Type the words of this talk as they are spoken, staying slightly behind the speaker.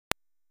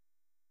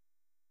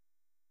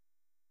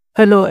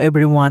Hello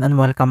everyone and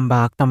welcome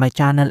back to my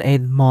channel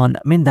Edmund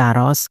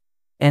Mindaros,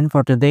 and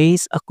for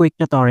today's a quick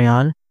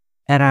tutorial,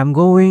 and I'm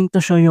going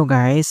to show you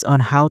guys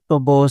on how to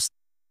boost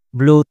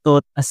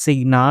Bluetooth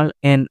signal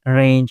and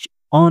range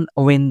on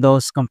a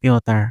Windows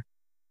computer.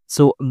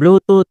 So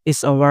Bluetooth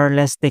is a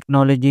wireless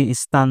technology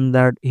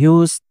standard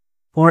used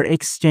for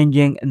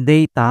exchanging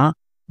data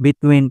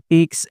between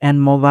PCs and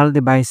mobile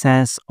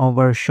devices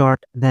over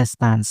short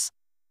distance.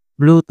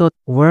 Bluetooth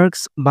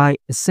works by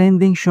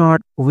sending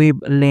short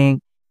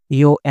wavelength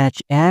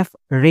UHF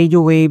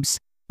radio waves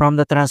from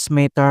the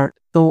transmitter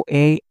to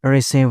a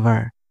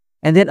receiver.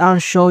 And then I'll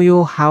show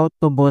you how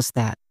to boost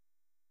that.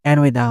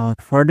 And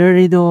without further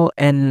ado,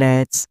 and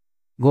let's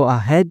go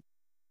ahead.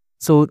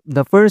 So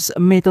the first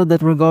method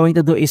that we're going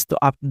to do is to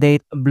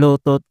update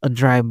Bluetooth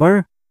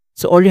driver.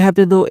 So all you have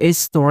to do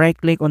is to right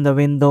click on the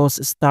Windows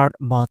Start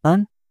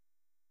button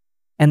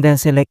and then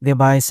select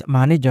Device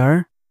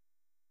Manager.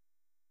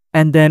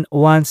 And then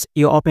once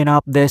you open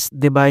up this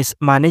device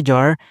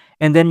manager,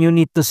 and then you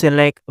need to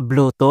select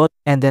Bluetooth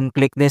and then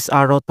click this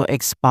arrow to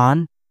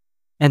expand.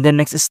 And the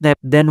next step,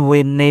 then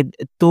we need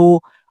to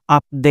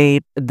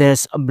update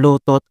this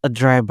Bluetooth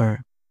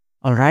driver.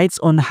 All right,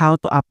 so on how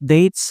to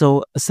update,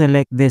 so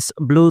select this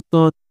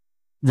Bluetooth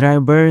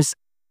drivers,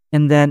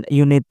 and then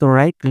you need to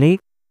right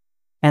click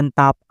and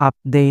tap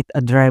update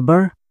a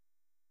driver.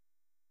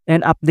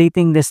 And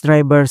updating this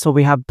driver, so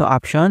we have two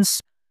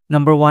options.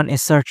 Number one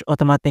is search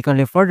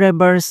automatically for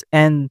drivers,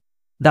 and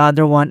the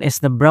other one is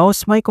the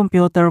browse my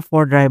computer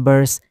for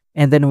drivers.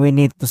 And then we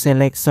need to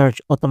select search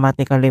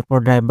automatically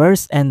for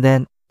drivers and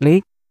then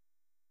click.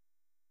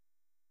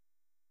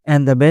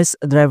 And the best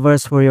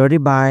drivers for your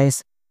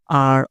device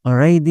are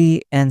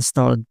already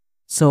installed.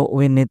 So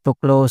we need to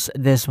close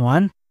this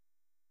one.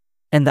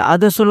 And the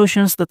other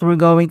solutions that we're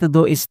going to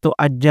do is to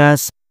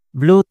adjust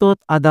Bluetooth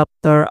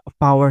adapter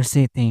power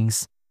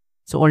settings.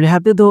 So all you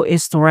have to do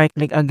is to right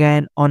click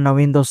again on the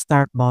Windows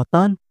Start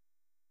button,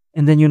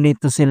 and then you need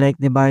to select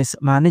Device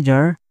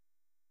Manager.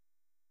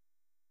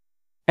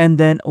 And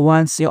then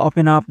once you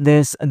open up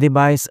this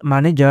Device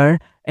Manager,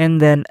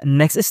 and then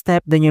next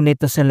step, then you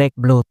need to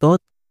select Bluetooth.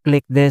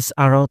 Click this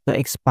arrow to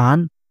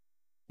expand.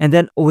 And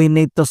then we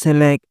need to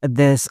select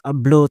this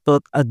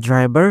Bluetooth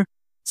driver.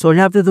 So all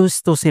you have to do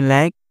is to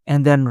select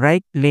and then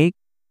right click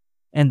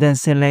and then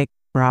select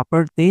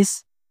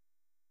Properties.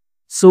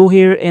 So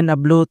here in a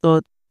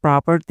Bluetooth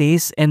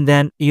Properties, and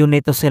then you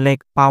need to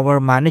select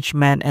Power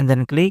Management and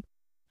then click.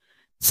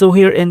 So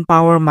here in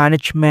Power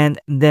Management,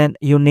 then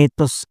you need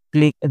to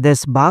click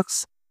this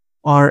box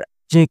or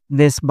check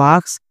this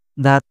box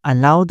that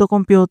allow the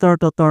computer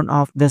to turn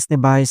off this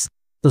device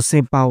to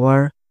save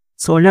power.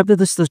 So all you have to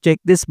do is to check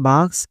this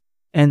box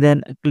and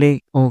then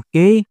click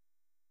OK.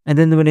 And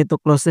then we need to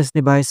close this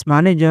device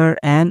manager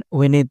and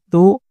we need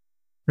to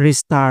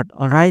restart.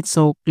 Alright,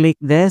 so click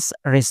this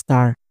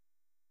restart.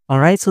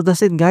 Alright, so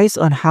that's it guys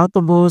on how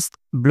to boost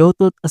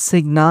Bluetooth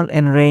signal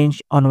and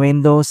range on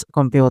Windows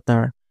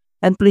computer.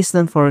 And please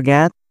don't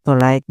forget to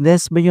like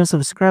this video,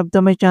 subscribe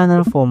to my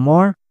channel for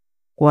more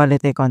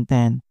quality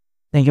content.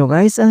 Thank you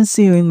guys and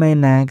see you in my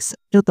next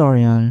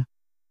tutorial.